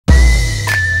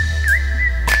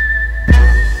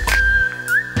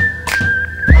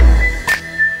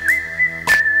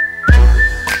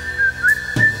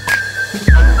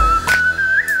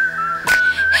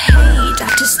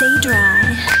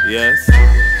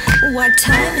What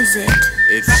time is it?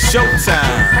 It's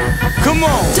showtime. Come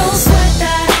on. Don't sweat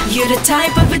that. You're the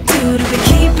type of a dude who be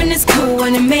keeping his cool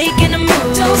when you're making a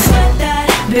move. Don't sweat that.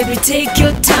 Baby, take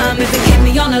your time. If you get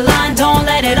me on the line, don't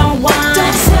let it unwind.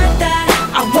 Don't sweat that.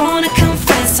 I wanna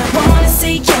confess, I wanna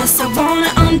say yes, I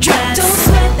wanna undress. Don't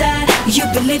sweat that. You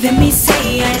believe in me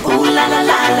saying ooh la la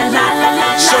la la la la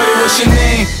la. Shorty, what's your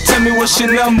name? Tell me what's your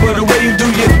number. The way you do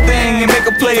your thing and make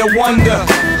a player wonder.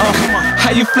 How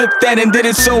you flip that and did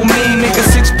it so mean? Make a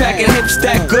six-pack and hip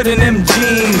stack good in them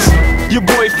jeans. Your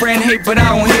boyfriend hate, but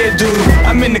I don't hear, dude.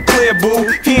 I'm in the clear,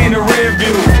 boo. He in the rear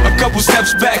view. A couple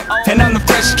steps back, and I'm the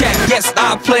fresh cat. Yes,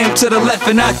 I play him to the left,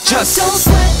 and I just don't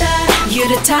sweat that. You're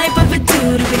the type of a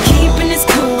dude who be keeping his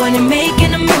cool when you're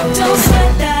making a move. Don't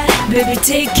sweat that. Baby,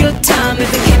 take your time. If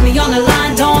you get me on the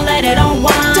line, don't let it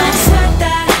unwind. Don't sweat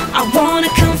that. I wanna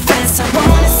confess, I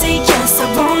wanna say yes, I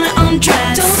wanna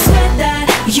undress. Don't sweat that.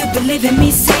 You believe in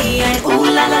me saying ooh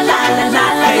la la la la la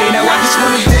la. Hey, now I just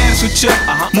wanna dance with ya.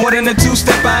 More than a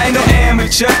two-step, I ain't no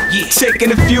amateur.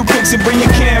 Taking a few pics and bring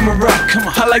your camera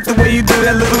up. I like the way you do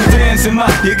that little dance, and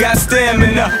you got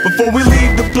stamina. Before we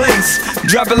leave the place,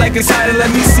 drop it like it's hot and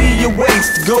let me see your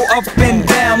waist. Go up and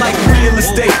down like real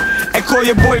estate. And call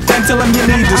your boyfriend, tell him you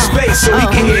need the space so he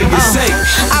can hear you say.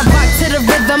 I rock to the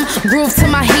rhythm, groove to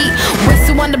my heat.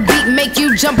 Whistle on the beat, make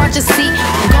you jump out your seat.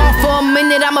 Gone for a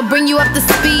minute, I'ma bring you up to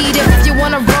speed. If you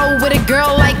wanna roll with a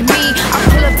girl like me, I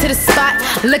pull up to the spot,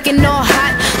 looking all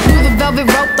hot. Through the velvet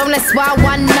rope, don't let's why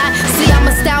not? See,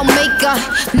 I'm a style maker,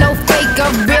 no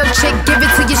faker. Real chick, give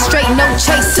it to you straight, no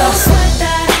chaser. Don't sweat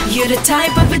that. You're the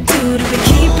type of a dude who be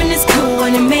keeping his cool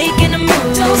when you're making a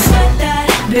move. Don't sweat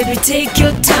that. Baby, take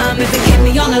your time. If you get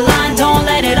me on the line, don't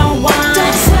let it unwind.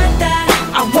 Don't sweat that.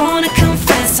 I wanna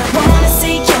confess, I wanna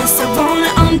say yes, I wanna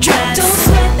undress. Don't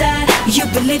sweat that. You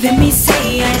believe in me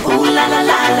saying ooh la la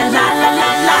la la la la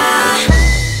la la.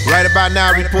 Right about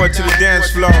now, report to the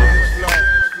dance floor.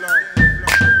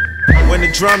 When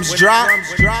the drums drop,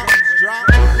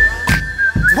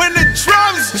 when the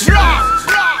drums drop,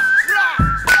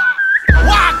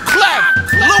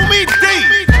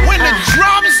 Lumidee. When the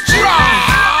drums drop.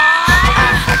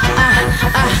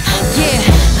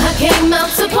 Yeah, I came out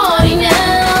to party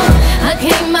now. I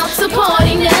came out to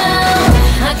party now.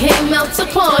 I came out to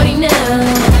party now.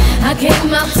 I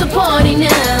came out to party now.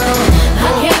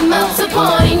 I came out to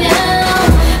party now.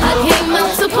 I came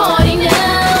out to party now.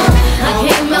 I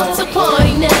came out to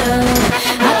party now.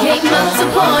 I came out to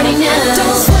party now.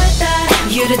 Don't sweat that.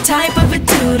 You're the type of a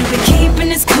dude who be keeping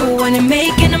his cool when you're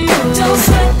making a move. Don't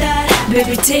sweat that.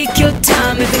 Baby, take your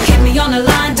time. If you get me on the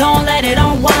line, don't let it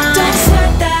unwind. Don't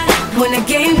sweat that. When the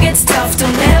game gets tough,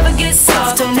 don't ever get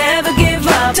soft, don't ever give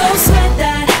up. Don't sweat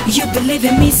that. You believe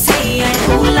in me saying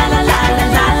ooh la la la la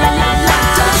la la la la.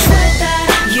 Don't sweat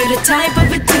that. You're the type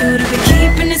of a dude who be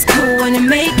keeping his cool when you're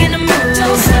making a move.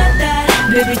 Don't sweat that.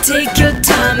 Baby, take your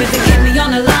time. If you get me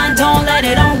on the line,